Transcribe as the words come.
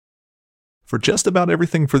for just about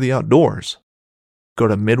everything for the outdoors. Go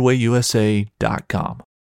to MidwayUSA.com.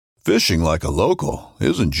 Fishing like a local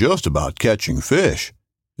isn't just about catching fish.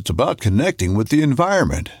 It's about connecting with the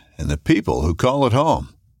environment and the people who call it home.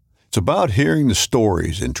 It's about hearing the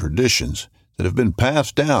stories and traditions that have been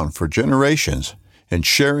passed down for generations and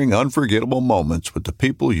sharing unforgettable moments with the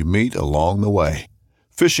people you meet along the way.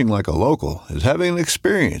 Fishing like a local is having an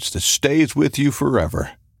experience that stays with you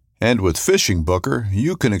forever. And with Fishing Booker,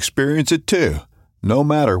 you can experience it too, no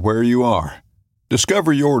matter where you are.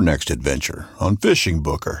 Discover your next adventure on Fishing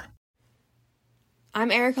Booker. I'm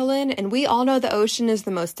Erica Lynn, and we all know the ocean is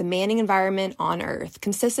the most demanding environment on Earth,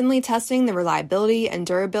 consistently testing the reliability and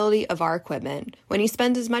durability of our equipment. When you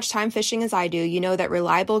spend as much time fishing as I do, you know that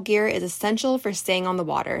reliable gear is essential for staying on the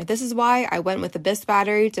water. This is why I went with the Abyss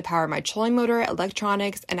battery to power my trolling motor,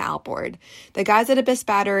 electronics, and outboard. The guys at Abyss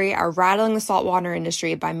Battery are rattling the saltwater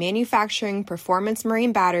industry by manufacturing performance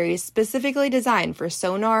marine batteries specifically designed for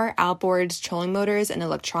sonar, outboards, trolling motors, and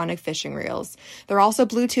electronic fishing reels. They're also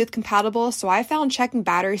Bluetooth compatible, so I found checking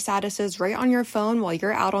battery statuses right on your phone while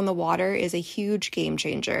you're out on the water is a huge game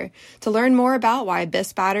changer. To learn more about why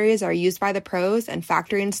Abyss batteries are used by the pros and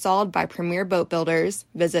factory installed by premier boat builders,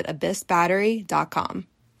 visit abyssbattery.com.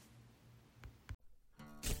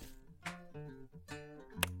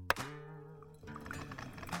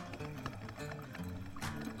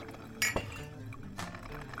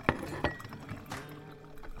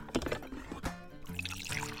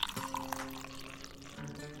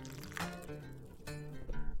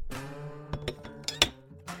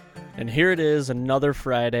 And here it is, another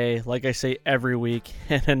Friday, like I say every week,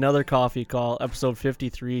 and another coffee call, episode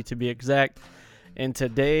 53 to be exact. And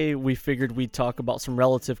today we figured we'd talk about some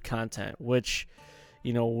relative content, which,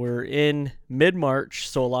 you know, we're in mid-March,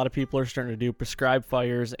 so a lot of people are starting to do prescribed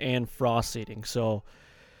fires and frost seeding. So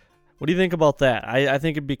what do you think about that? I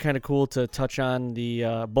think it'd be kind of cool to touch on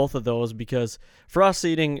the both of those, because frost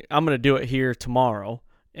seeding, I'm going to do it here tomorrow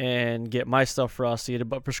and get my stuff frost seeded,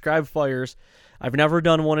 but prescribed fires, I've never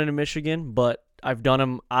done one in Michigan, but I've done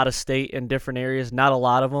them out of state in different areas. Not a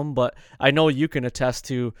lot of them, but I know you can attest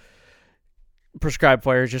to prescribed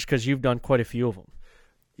fires just because you've done quite a few of them.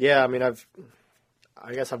 Yeah, I mean, I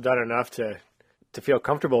guess I've done enough to feel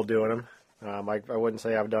comfortable doing them. I wouldn't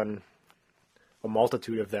say I've done a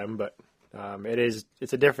multitude of them, but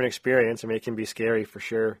it's a different experience. I mean, it can be scary for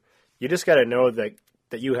sure. You just got to know that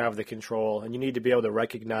you have the control, and you need to be able to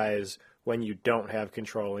recognize when you don't have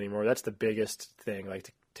control anymore. That's the biggest thing,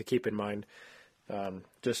 like to keep in mind.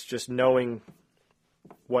 Just knowing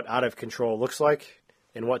what out of control looks like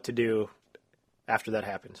and what to do after that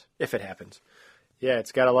happens, if it happens. Yeah,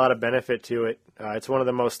 it's got a lot of benefit to it. It's one of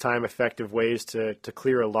the most time-effective ways to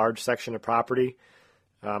clear a large section of property,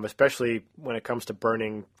 especially when it comes to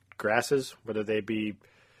burning grasses, whether they be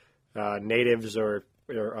natives or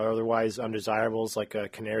otherwise undesirables like a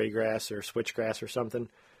canary grass or switchgrass or something.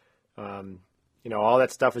 All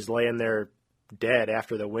that stuff is laying there dead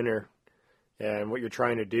after the winter. And what you're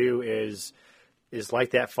trying to do is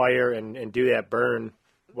light that fire and do that burn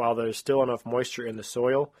while there's still enough moisture in the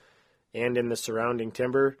soil and in the surrounding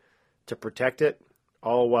timber to protect it,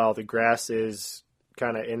 all while the grass is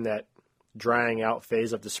kind of in that drying out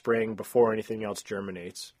phase of the spring before anything else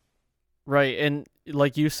germinates. Right, and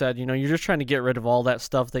like you said, you're just trying to get rid of all that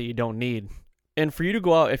stuff that you don't need. And for you to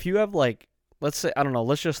go out, if you have let's say, I don't know,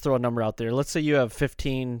 let's just throw a number out there. Let's say you have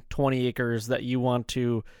 15, 20 acres that you want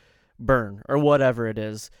to burn or whatever it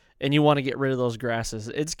is, and you want to get rid of those grasses.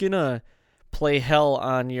 It's going to play hell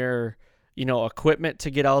on your, equipment to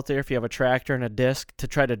get out there. If you have a tractor and a disc to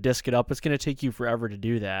try to disc it up, it's going to take you forever to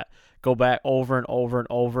do that. Go back over and over and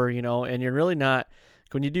over, and you're really not,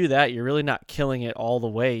 when you do that, you're really not killing it all the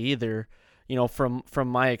way either, from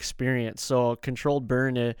my experience. So controlled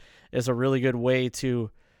burn is a really good way to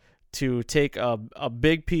take a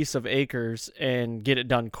big piece of acres and get it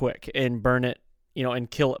done quick and burn it, and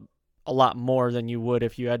kill it a lot more than you would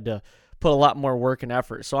if you had to put a lot more work and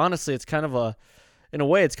effort. So honestly, it's kind of a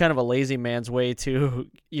lazy man's way to,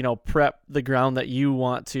 prep the ground that you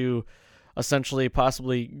want to essentially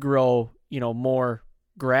possibly grow, more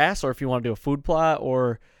grass, or if you want to do a food plot,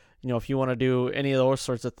 or, if you want to do any of those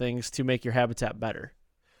sorts of things to make your habitat better.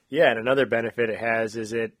 Yeah, and another benefit it has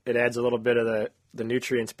is it adds a little bit of the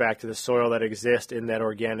nutrients back to the soil that exist in that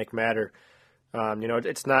organic matter.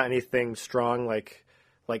 It's not anything strong like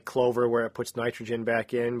clover where it puts nitrogen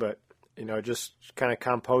back in, but, just kind of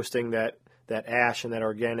composting that ash and that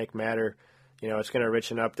organic matter, it's going to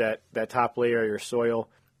richen up that top layer of your soil.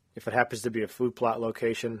 If it happens to be a food plot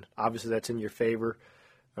location, obviously that's in your favor.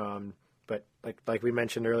 But like we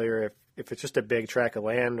mentioned earlier, if it's just a big tract of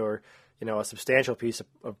land, or a substantial piece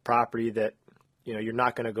of property that, you're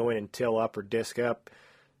not going to go in and till up or disc up,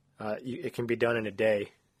 it can be done in a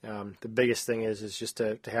day. The biggest thing is just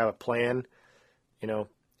to have a plan,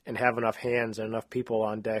 and have enough hands and enough people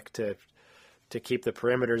on deck to keep the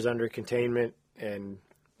perimeters under containment. And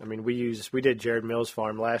I mean, we did Jared Mills'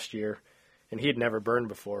 farm last year, and he had never burned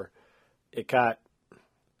before.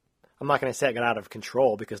 I'm not going to say it got out of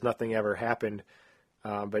control because nothing ever happened.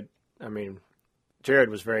 But I mean, Jared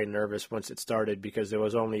was very nervous once it started because there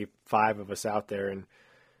was only 5 of us out there, and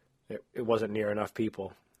it wasn't near enough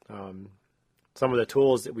people. Some of the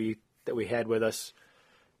tools that we had with us,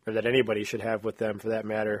 or that anybody should have with them for that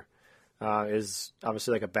matter, is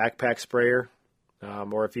obviously like a backpack sprayer,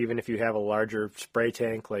 or if you have a larger spray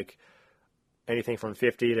tank, like anything from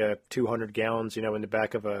 50 to 200 gallons, in the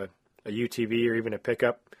back of a UTV or even a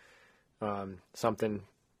pickup,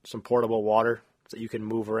 some portable water that you can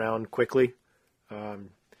move around quickly, on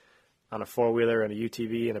a 4-wheeler and a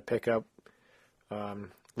UTV and a pickup.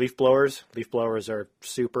 Leaf blowers are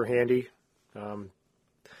super handy.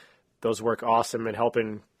 Those work awesome in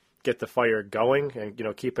helping get the fire going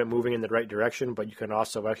and, keep it moving in the right direction, but you can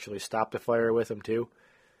also actually stop the fire with them too.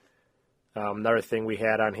 Another thing we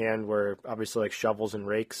had on hand were obviously like shovels and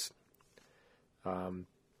rakes. And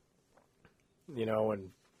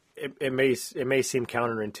it may seem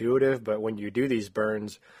counterintuitive, but when you do these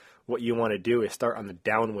burns, what you want to do is start on the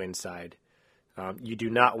downwind side. You do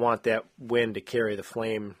not want that wind to carry the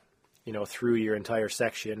flame, through your entire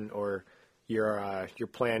section or your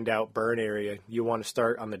planned out burn area. You want to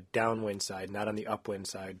start on the downwind side, not on the upwind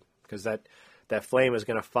side, because that flame is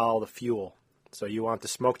going to follow the fuel. So you want the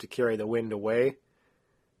smoke to carry the wind away,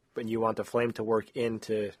 but you want the flame to work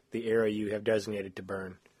into the area you have designated to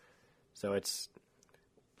burn. So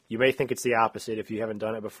you may think it's the opposite if you haven't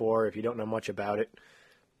done it before, if you don't know much about it.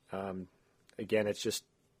 Again, it's just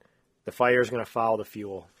the fire is going to follow the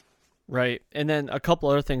fuel. Right. And then a couple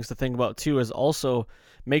other things to think about too is also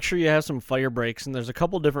make sure you have some fire breaks, and there's a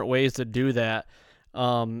couple different ways to do that.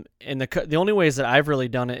 And the only ways that I've really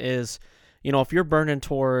done it is, if you're burning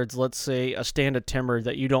towards, let's say, a stand of timber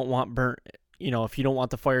that you don't want burnt, if you don't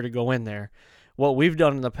want the fire to go in there, what we've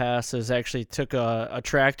done in the past is actually took a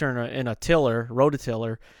tractor and a tiller,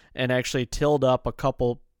 rototiller, and actually tilled up a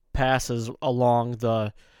couple passes along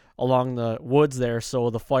the woods there, so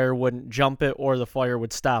the fire wouldn't jump it or the fire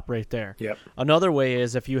would stop right there. Yep. Another way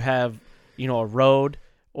is if you have, a road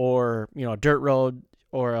or, a dirt road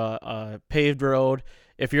or a paved road,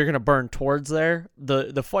 if you're going to burn towards there,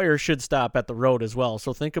 the fire should stop at the road as well.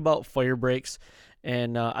 So think about fire breaks.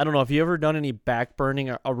 And I don't know, have you ever done any back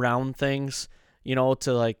burning around things,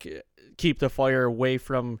 to like keep the fire away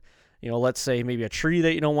from, let's say maybe a tree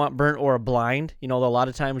that you don't want burnt or a blind. A lot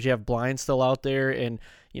of times you have blinds still out there and,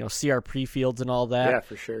 CRP fields and all that. Yeah,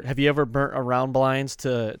 for sure. Have you ever burnt around blinds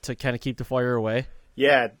to kind of keep the fire away?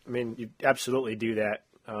 Yeah, I mean, you absolutely do that.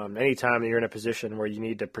 Anytime you're in a position where you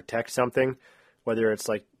need to protect something, whether it's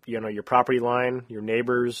like, your property line, your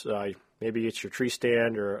neighbors, maybe it's your tree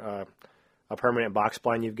stand or a permanent box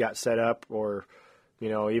blind you've got set up, or,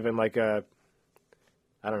 even like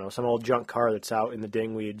some old junk car that's out in the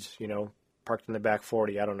dingweeds, parked in the back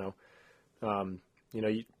 40, I don't know.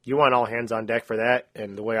 You want all hands on deck for that,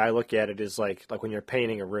 and the way I look at it is like when you're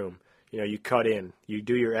painting a room. You cut in. You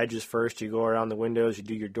do your edges first, you go around the windows, you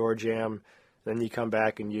do your door jamb, then you come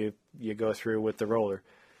back and you go through with the roller.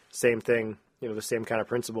 Same thing, the same kind of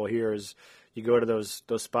principle here is you go to those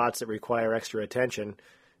spots that require extra attention,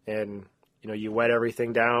 and, you wet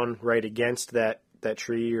everything down right against that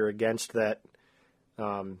tree or against that,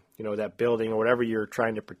 that building or whatever you're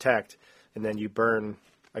trying to protect, and then you burn,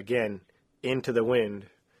 again, into the wind.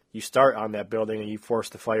 You start on that building and you force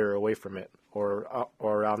the fire away from it, or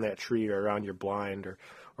around that tree or around your blind or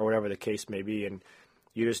whatever the case may be. And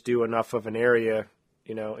you just do enough of an area,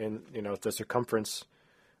 in the circumference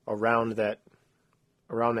around that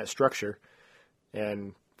structure,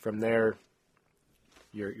 and from there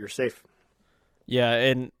you're safe. Yeah,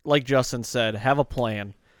 and like Justin said, have a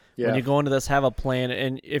plan. Yeah. When you go into this, have a plan,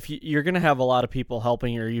 and if you're going to have a lot of people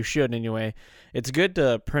helping, or you should anyway, it's good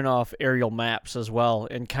to print off aerial maps as well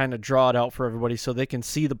and kind of draw it out for everybody so they can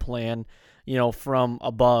see the plan, from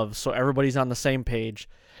above, so everybody's on the same page.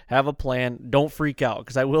 Have a plan. Don't freak out,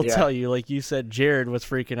 because I will tell you, like you said, Jared was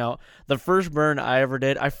freaking out. The first burn I ever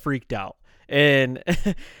did, I freaked out. And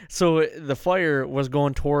so the fire was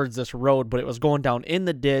going towards this road, but it was going down in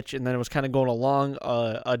the ditch, and then it was kind of going along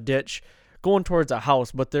a ditch, going towards a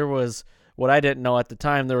house, but there was what I didn't know at the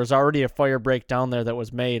time, there was already a fire break down there that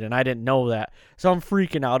was made, and I didn't know that. So I'm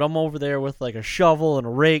freaking out. I'm over there with like a shovel and a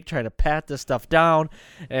rake trying to pat this stuff down,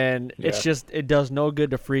 and it's just, it does no good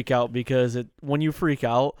to freak out, because when you freak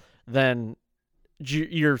out, then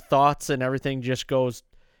your thoughts and everything just goes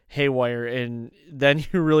haywire, and then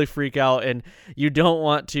you really freak out, and you don't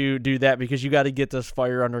want to do that, because you got to get this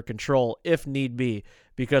fire under control if need be,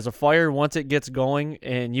 because a fire, once it gets going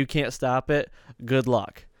and you can't stop it, good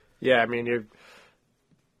luck. Yeah, I mean,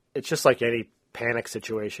 it's just like any panic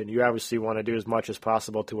situation. You obviously want to do as much as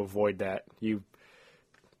possible to avoid that. You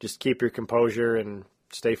just keep your composure and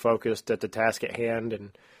stay focused at the task at hand,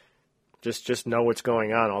 and just know what's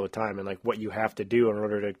going on all the time, and like what you have to do in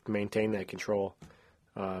order to maintain that control.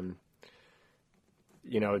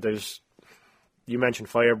 You mentioned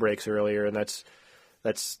fire breaks earlier, and that's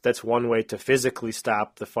one way to physically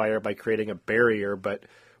stop the fire by creating a barrier. But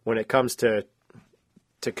when it comes to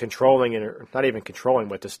controlling, or not even controlling,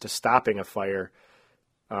 but to stopping a fire,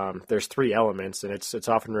 there's three elements, and it's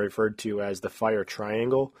often referred to as the fire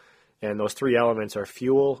triangle. And those three elements are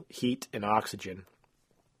fuel, heat, and oxygen.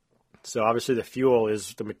 So obviously the fuel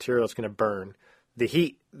is the material that's going to burn. The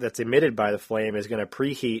heat that's emitted by the flame is going to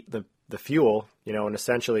preheat the fuel, and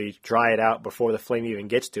essentially dry it out before the flame even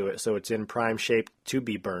gets to it, so it's in prime shape to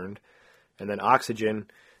be burned. And then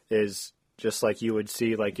oxygen is just like you would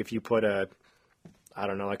see, like if you put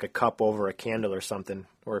like a cup over a candle or something,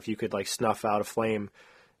 or if you could like snuff out a flame,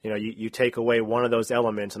 you take away one of those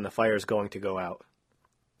elements and the fire is going to go out.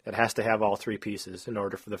 It has to have all three pieces in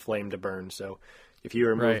order for the flame to burn. So if you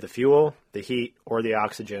remove the fuel, the heat, or the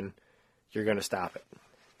oxygen, you're going to stop it.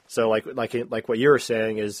 So like what you were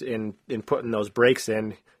saying is in putting those brakes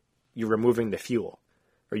in, you're removing the fuel,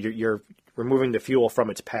 or you're removing the fuel from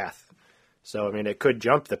its path. So, I mean, it could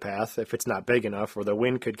jump the path if it's not big enough, or the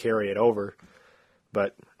wind could carry it over.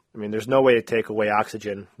 But, I mean, there's no way to take away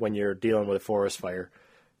oxygen when you're dealing with a forest fire,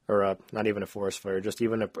 or not even a forest fire, just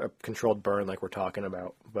even a controlled burn like we're talking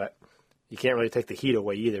about. But you can't really take the heat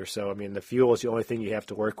away either. So, I mean, the fuel is the only thing you have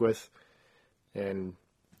to work with. And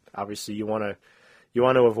obviously you want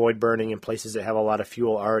to avoid burning in places that have a lot of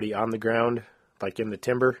fuel already on the ground, like in the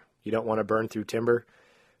timber. You don't want to burn through timber.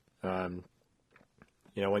 When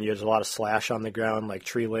there's a lot of slash on the ground, like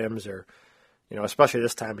tree limbs, or, especially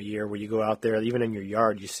this time of year where you go out there, even in your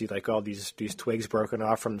yard, you see like all these twigs broken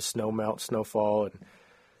off from the snowfall,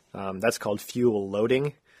 and that's called fuel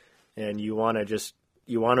loading. And you want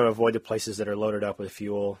to avoid the places that are loaded up with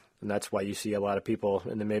fuel, and that's why you see a lot of people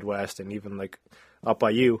in the Midwest and even like up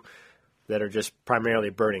by you that are just primarily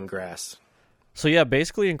burning grass. So yeah,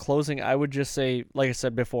 basically in closing, I would just say, like I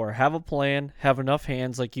said before, have a plan, have enough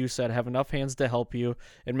hands, like you said, have enough hands to help you,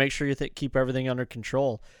 and make sure you keep everything under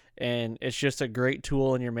control. And it's just a great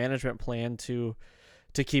tool in your management plan to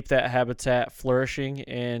keep that habitat flourishing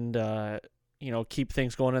and keep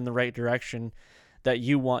things going in the right direction that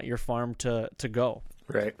you want your farm to go.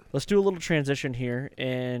 Right. Let's do a little transition here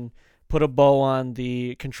and put a bow on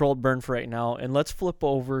the controlled burn for right now, and let's flip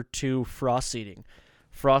over to frost seeding.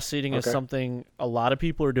 Frost seeding is something a lot of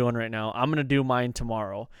people are doing right now. I'm going to do mine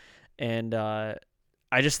tomorrow, and I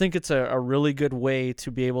just think it's a really good way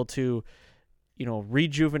to be able to,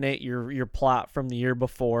 rejuvenate your plot from the year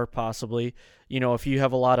before, possibly. If you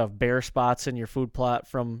have a lot of bare spots in your food plot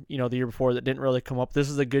from, the year before that didn't really come up, this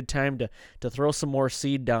is a good time to throw some more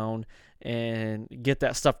seed down and get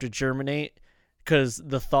that stuff to germinate, because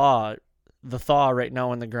the thaw right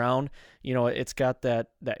now in the ground, it's got that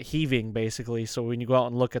heaving basically. So when you go out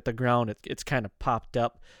and look at the ground, it's kind of popped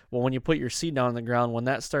up. Well, when you put your seed down in the ground, when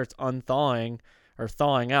that starts unthawing or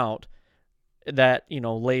thawing out, that,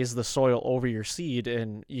 lays the soil over your seed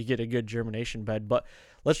and you get a good germination bed. But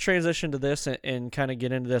let's transition to this and kind of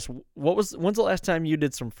get into this. When's the last time you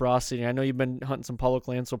did some frost seeding? I know you've been hunting some public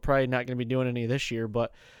land, so probably not going to be doing any this year,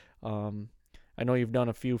 but I know you've done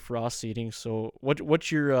a few frost seeding. So what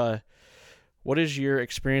is your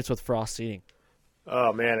experience with frost seeding?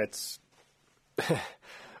 Oh man, it's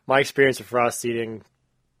my experience with frost seeding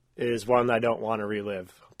is one that I don't want to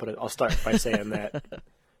relive. But I'll start by saying that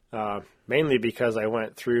mainly because I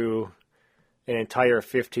went through an entire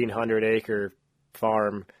 1,500 acre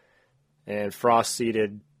farm and frost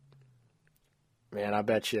seeded. Man, I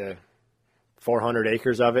bet you 400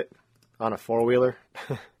 acres of it on a 4-wheeler.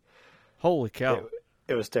 Holy cow!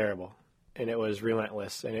 It was terrible, and it was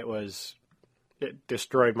relentless, and it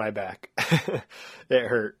destroyed my back. It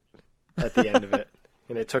hurt at the end of it,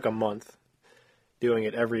 and it took a month doing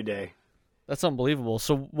it every day. That's unbelievable.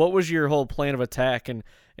 So what was your whole plan of attack, and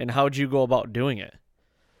how'd you go about doing it?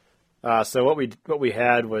 So what we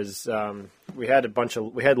had was we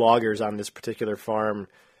had loggers on this particular farm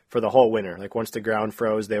for the whole winter. Like once the ground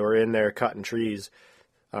froze, they were in there cutting trees.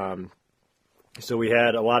 So we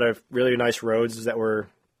had a lot of really nice roads that were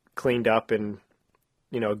cleaned up and,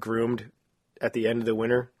 groomed at the end of the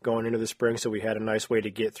winter going into the spring. So we had a nice way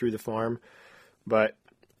to get through the farm. But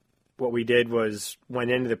what we did was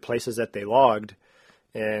went into the places that they logged,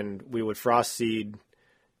 and we would frost seed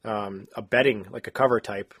a bedding, like a cover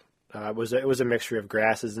type. It was a mixture of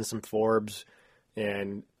grasses and some forbs,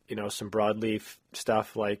 and some broadleaf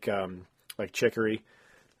stuff like chicory,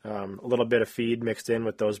 a little bit of feed mixed in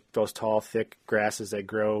with those tall, thick grasses that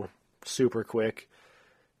grow super quick.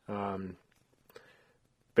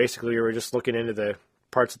 Basically, we were just looking into the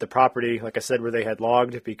parts of the property, like I said, where they had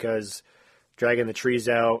logged, because dragging the trees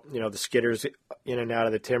out, the skidders in and out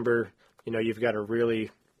of the timber, you've got a really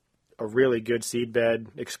good seed bed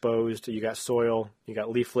exposed. You got soil, you got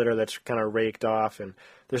leaf litter that's kind of raked off, and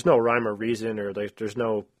there's no rhyme or reason, or there's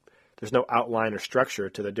no outline or structure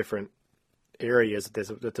to the different areas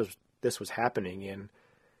that this was happening in.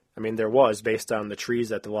 I mean, there was, based on the trees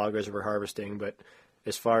that the loggers were harvesting, but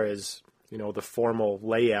as far as the formal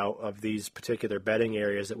layout of these particular bedding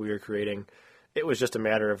areas that we were creating, it was just a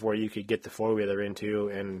matter of where you could get the four-wheeler into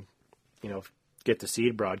and get the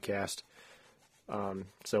seed broadcast.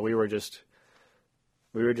 So we were just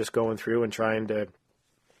going through and trying to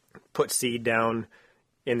put seed down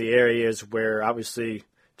in the areas where obviously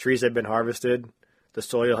trees had been harvested, the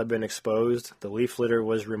soil had been exposed, the leaf litter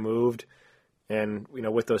was removed, and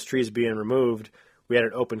with those trees being removed, we had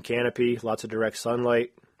an open canopy, lots of direct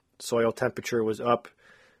sunlight, soil temperature was up,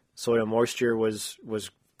 soil moisture was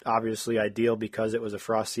obviously ideal because it was a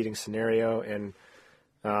frost seeding scenario, and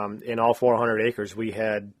in all 400 acres we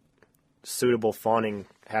had suitable fawning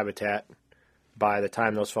habitat by the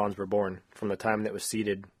time those fawns were born, from the time that was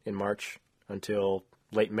seeded in March until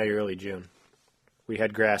late May, early June. We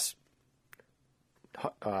had grass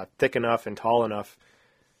thick enough and tall enough,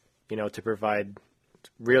 to provide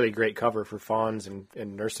really great cover for fawns and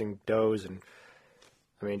nursing does, and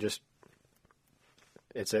I mean, just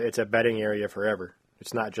it's a bedding area forever.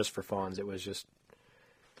 It's not just for fawns. It was just,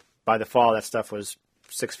 by the fall, that stuff was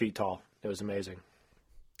 6 feet tall. It was amazing.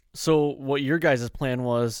 So what your guys' plan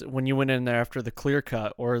was when you went in there after the clear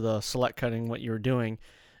cut or the select cutting, what you were doing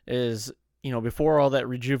is, before all that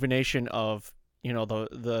rejuvenation of,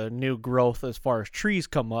 the new growth as far as trees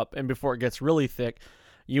come up, and before it gets really thick,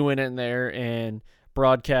 you went in there and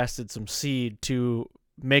broadcasted some seed to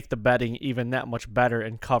make the bedding even that much better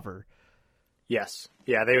and cover. Yes.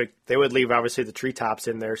 Yeah, they would leave obviously the treetops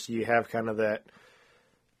in there, so you have kind of that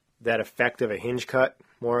effect of a hinge cut,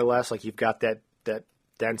 more or less, like you've got that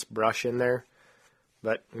dense brush in there.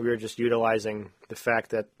 But we were just utilizing the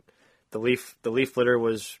fact that the leaf litter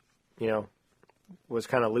was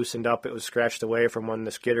kind of loosened up. It was scratched away from when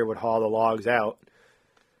the skidder would haul the logs out.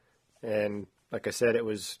 And like I said,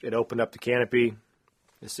 it opened up the canopy,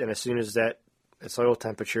 and as soon as that soil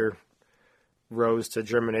temperature rose to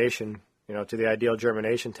germination, to the ideal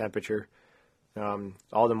germination temperature,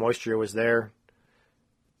 all the moisture was there,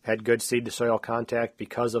 had good seed to soil contact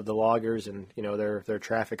because of the loggers and their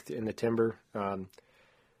traffic in the timber.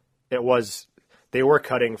 They were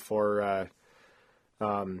cutting for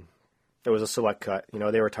it was a select cut.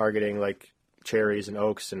 They were targeting like cherries and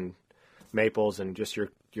oaks and maples and just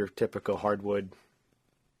your typical hardwood.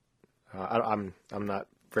 I'm not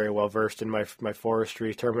very well versed in my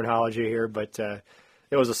forestry terminology here, but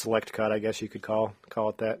it was a select cut, I guess you could call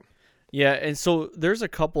it that. Yeah, and so there's a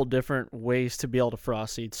couple different ways to be able to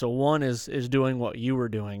frost seed. So one is doing what you were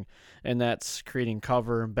doing, and that's creating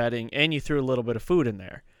cover and bedding, and you threw a little bit of food in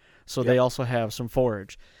there. So They also have some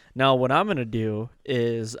forage. Now what I'm going to do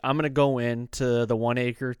is I'm going to go into the 1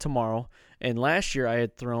 acre tomorrow, and last year I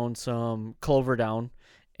had thrown some clover down,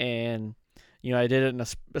 and I did it in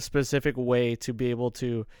a specific way to be able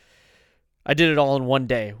to, I did it all in one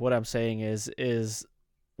day. What I'm saying is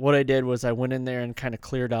what I did was I went in there and kind of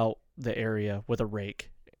cleared out the area with a rake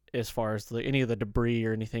as far as any of the debris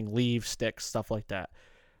or anything, leaves, sticks, stuff like that.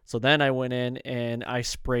 So then I went in and I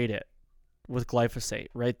sprayed it with glyphosate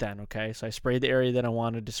right then, okay? So I sprayed the area that I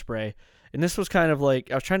wanted to spray. And this was kind of like,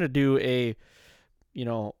 I was trying to do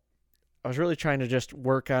I was really trying to just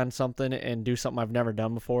work on something and do something I've never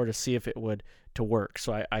done before to see if it would to work.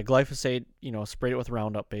 So I glyphosate, sprayed it with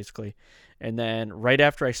Roundup basically. And then right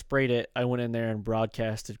after I sprayed it, I went in there and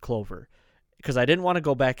broadcasted clover because I didn't want to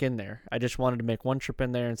go back in there. I just wanted to make one trip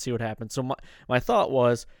in there and see what happened. So my thought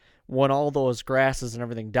was when all those grasses and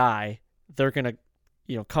everything die, they're going to,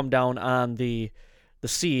 come down on the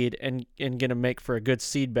seed and going to make for a good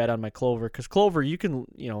seed bed on my clover. Because clover,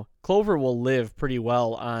 clover will live pretty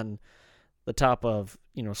well on the top of,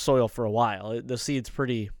 soil for a while. The seed's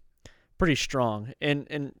pretty pretty strong.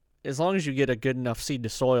 And as long as you get a good enough seed to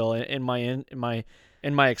soil, in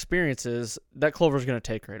my experiences, that clover is going to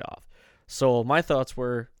take right off. So my thoughts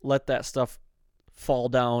were, let that stuff fall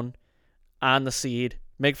down on the seed,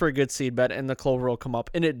 make for a good seed bed, and the clover will come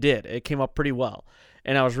up. And it did. It came up pretty well.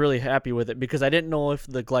 And I was really happy with it because I didn't know if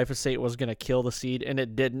the glyphosate was going to kill the seed, and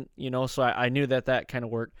it didn't, so I knew that kind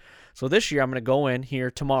of worked. So this year I'm going to go in here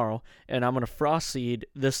tomorrow, and I'm going to frost seed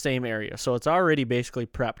this same area. So it's already basically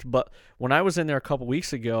prepped. But when I was in there a couple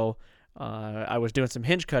weeks ago, I was doing some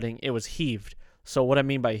hinge cutting. It was heaved. So what I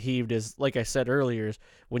mean by heaved is, like I said earlier, is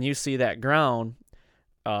when you see that ground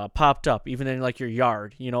popped up, even in like your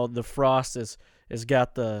yard, the frost is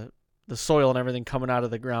got the soil and everything coming out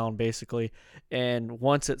of the ground basically. And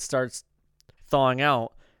once it starts thawing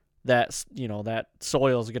out, that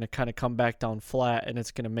soil is going to kind of come back down flat, and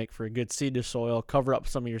it's going to make for a good seed to soil, cover up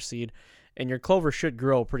some of your seed, and your clover should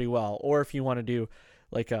grow pretty well. Or if you want to do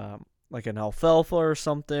like an alfalfa or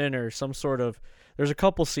something, or some sort of, there's a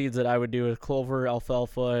couple seeds that I would do with clover,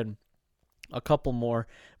 alfalfa, and a couple more,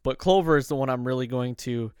 but clover is the one I'm really going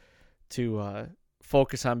to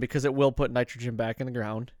focus on because it will put nitrogen back in the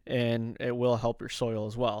ground, and it will help your soil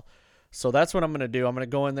as well. So that's what I'm going to do. I'm going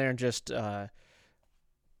to go in there and just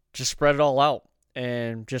spread it all out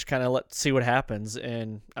and just kind of see what happens.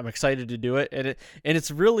 And I'm excited to do it. And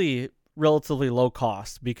it's really relatively low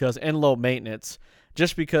cost and low maintenance,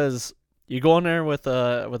 just because you go in there with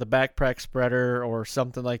a backpack spreader or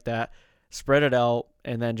something like that, spread it out,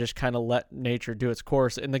 and then just kind of let nature do its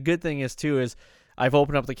course. And the good thing is I've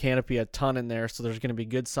opened up the canopy a ton in there, so there's going to be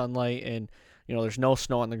good sunlight, and there's no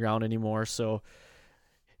snow on the ground anymore. So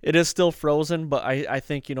it is still frozen, but I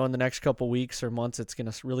think, in the next couple weeks or months, it's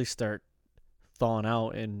going to really start thawing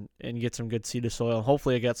out and get some good seed to soil.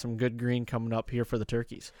 Hopefully I got some good green coming up here for the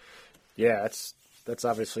turkeys. Yeah, that's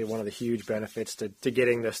obviously one of the huge benefits to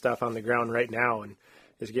getting the stuff on the ground right now, and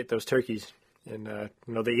is get those turkeys. And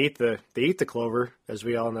they eat the clover, as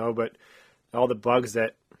we all know, but all the bugs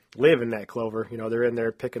that live in that clover, they're in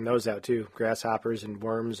there picking those out too, grasshoppers and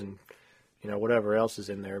worms and whatever else is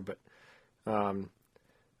in there. But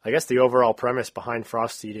I guess the overall premise behind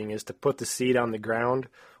frost seeding is to put the seed on the ground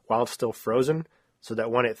while it's still frozen, so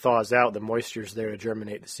that when it thaws out, the moisture is there to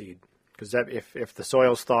germinate the seed. Because if the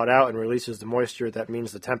soil's thawed out and releases the moisture, that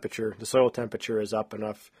means the soil temperature is up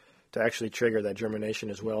enough to actually trigger that germination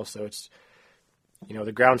as well. So it's,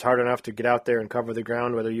 the ground's hard enough to get out there and cover the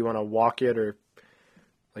ground, whether you want to walk it or,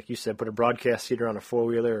 like you said, put a broadcast seeder on a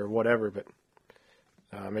four-wheeler or whatever. But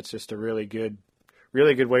it's just a really good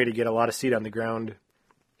way to get a lot of seed on the ground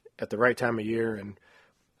at the right time of year. And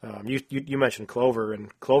you mentioned clover,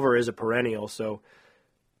 and clover is a perennial, so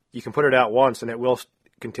you can put it out once and it will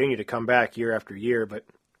continue to come back year after year. But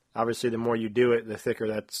obviously the more you do it, the thicker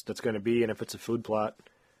that's going to be. And if it's a food plot,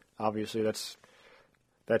 obviously that's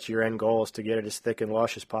your end goal, is to get it as thick and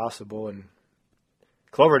lush as possible. And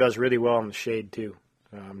clover does really well in the shade too.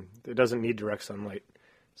 It doesn't need direct sunlight.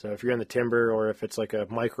 So if you're in the timber, or if it's like a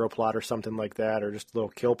micro plot or something like that, or just a little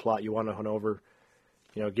kill plot you want to hunt over,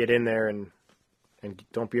 get in there and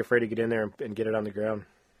don't be afraid to get in there and get it on the ground.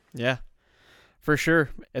 Yeah, for sure.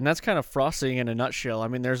 And that's kind of frosting in a nutshell. I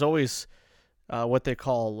mean, there's always what they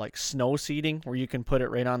call like snow seeding, where you can put it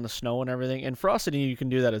right on the snow and everything. And frost seeding, you can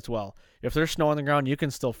do that as well. If there's snow on the ground, you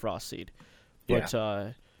can still frost seed. But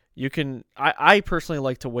you can. I personally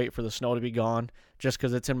like to wait for the snow to be gone, just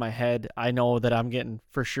because it's in my head. I know that I'm getting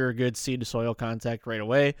for sure good seed to soil contact right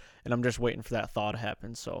away, and I'm just waiting for that thaw to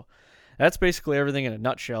happen. So that's basically everything in a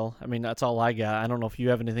nutshell. I mean, that's all I got. I don't know if you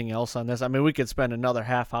have anything else on this. I mean, we could spend another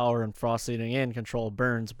half hour in frost seeding and controlled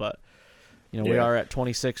burns, but we are at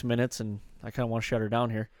 26 minutes, and I kind of want to shut her down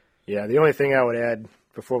here. Yeah, the only thing I would add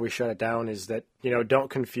before we shut it down is that, don't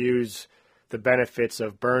confuse the benefits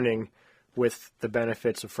of burning with the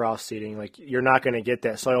benefits of frost seeding. Like, you're not going to get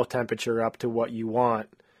that soil temperature up to what you want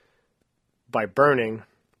by burning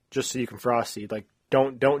just so you can frost seed. Like,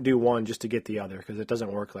 don't do one just to get the other, because it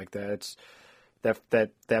doesn't work like that. It's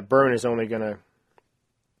that burn is only going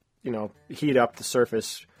to, heat up the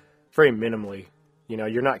surface very minimally.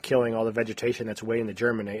 You're not killing all the vegetation that's waiting to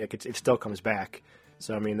germinate. Like, it still comes back.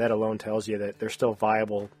 So, I mean, that alone tells you that there's still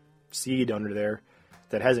viable seed under there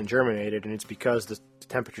that hasn't germinated, and it's because the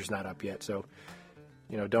temperature's not up yet. So,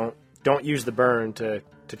 don't use the burn to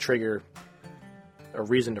trigger a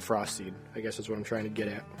reason to frost seed, I guess is what I'm trying to get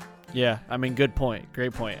at. Yeah, I mean, good point.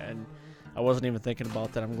 Great point. And I wasn't even thinking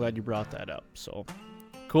about that. I'm glad you brought that up. So,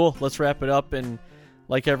 cool. Let's wrap it up. And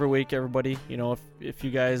like every week, everybody, if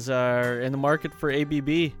you guys are in the market for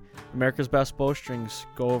ABB, America's Best Bowstrings,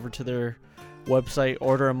 go over to their website,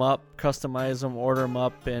 order them up, customize them, order them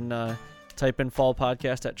up, and type in Fall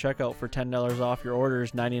Podcast at checkout for $10 off your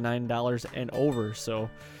orders, $99 and over. So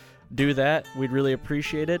do that. We'd really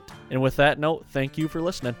appreciate it. And with that note, thank you for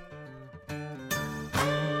listening.